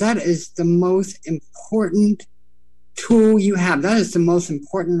 because that is the most important tool you have. That is the most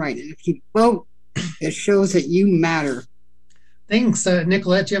important right. And if you vote, it shows that you matter. Thanks.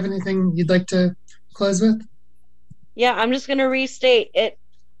 Nicolette, do you have anything you'd like to close with? Yeah, I'm just going to restate it.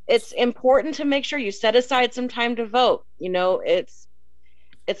 It's important to make sure you set aside some time to vote.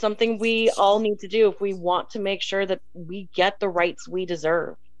 It's something we all need to do if we want to make sure that we get the rights we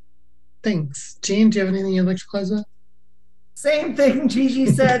deserve. Thanks. Jean, do you have anything you'd like to close with? Same thing Gigi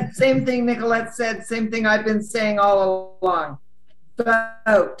said, same thing Nicolette said, same thing I've been saying all along.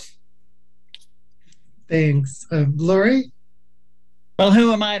 Vote. Thanks. Lori? Well,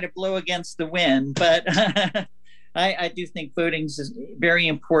 who am I to blow against the wind? But I do think voting is very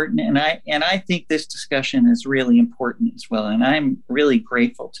important, and I think this discussion is really important as well. And I'm really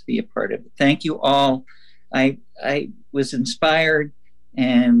grateful to be a part of it. Thank you all. I was inspired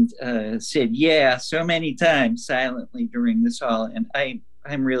and said yeah so many times silently during this all, and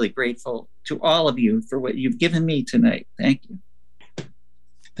I'm really grateful to all of you for what you've given me tonight. Thank you.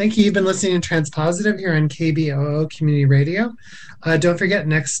 Thank you. You've been listening to Transpositive here on KBOO Community Radio. Don't forget,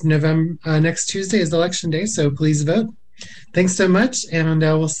 next Tuesday is Election Day, so please vote. Thanks so much, and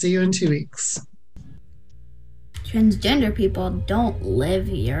we'll see you in 2 weeks. Transgender people don't live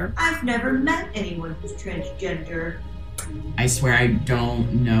here. I've never met anyone who's transgender. I swear I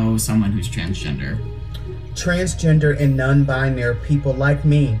don't know someone who's transgender. Transgender and non-binary people like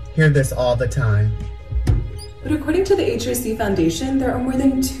me hear this all the time. But according to the HRC Foundation, there are more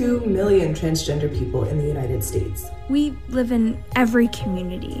than 2 million transgender people in the United States. We live in every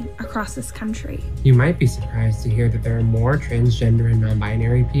community across this country. You might be surprised to hear that there are more transgender and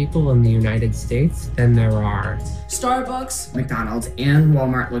non-binary people in the United States than there are Starbucks, McDonald's, and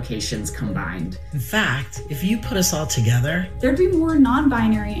Walmart locations combined. In fact, if you put us all together, there'd be more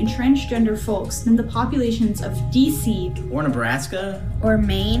non-binary and transgender folks than the populations of DC, or Nebraska, or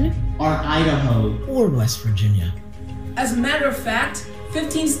Maine, or Idaho, or West Virginia. As a matter of fact,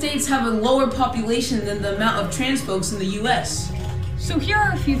 15 states have a lower population than the amount of trans folks in the US. So here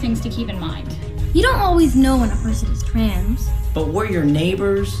are a few things to keep in mind. You don't always know when a person is trans. But we're your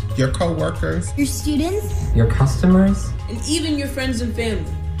neighbors, your co-workers, your students, your customers, and even your friends and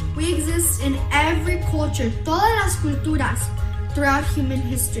family. We exist in every culture, todas las culturas, throughout human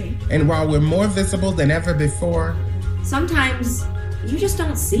history. And while we're more visible than ever before, sometimes you just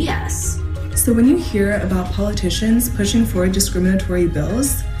don't see us. So when you hear about politicians pushing for discriminatory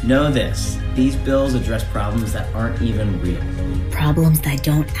bills, know this: these bills address problems that aren't even real. Problems that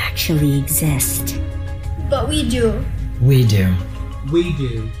don't actually exist. But we do. We do. We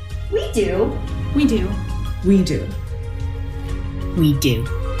do. We do. We do. We do. We do.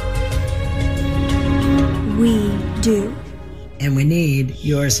 We do. And we need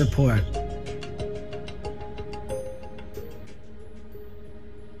your support.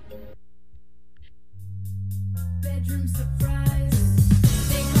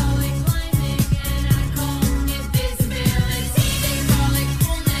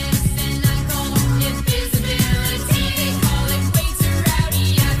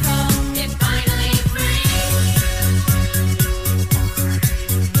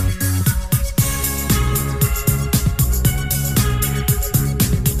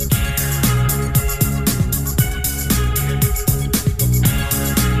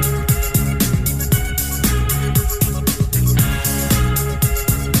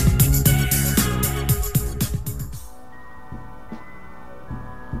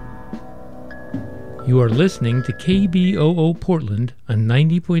 You are listening to KBOO Portland on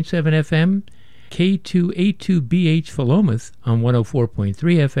 90.7 FM, K282BH Philomath on 104.3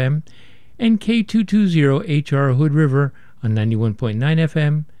 FM, and K220HR Hood River on 91.9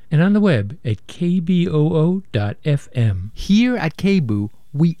 FM, and on the web at kboo.fm. Here at KBOO,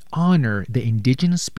 we honor the indigenous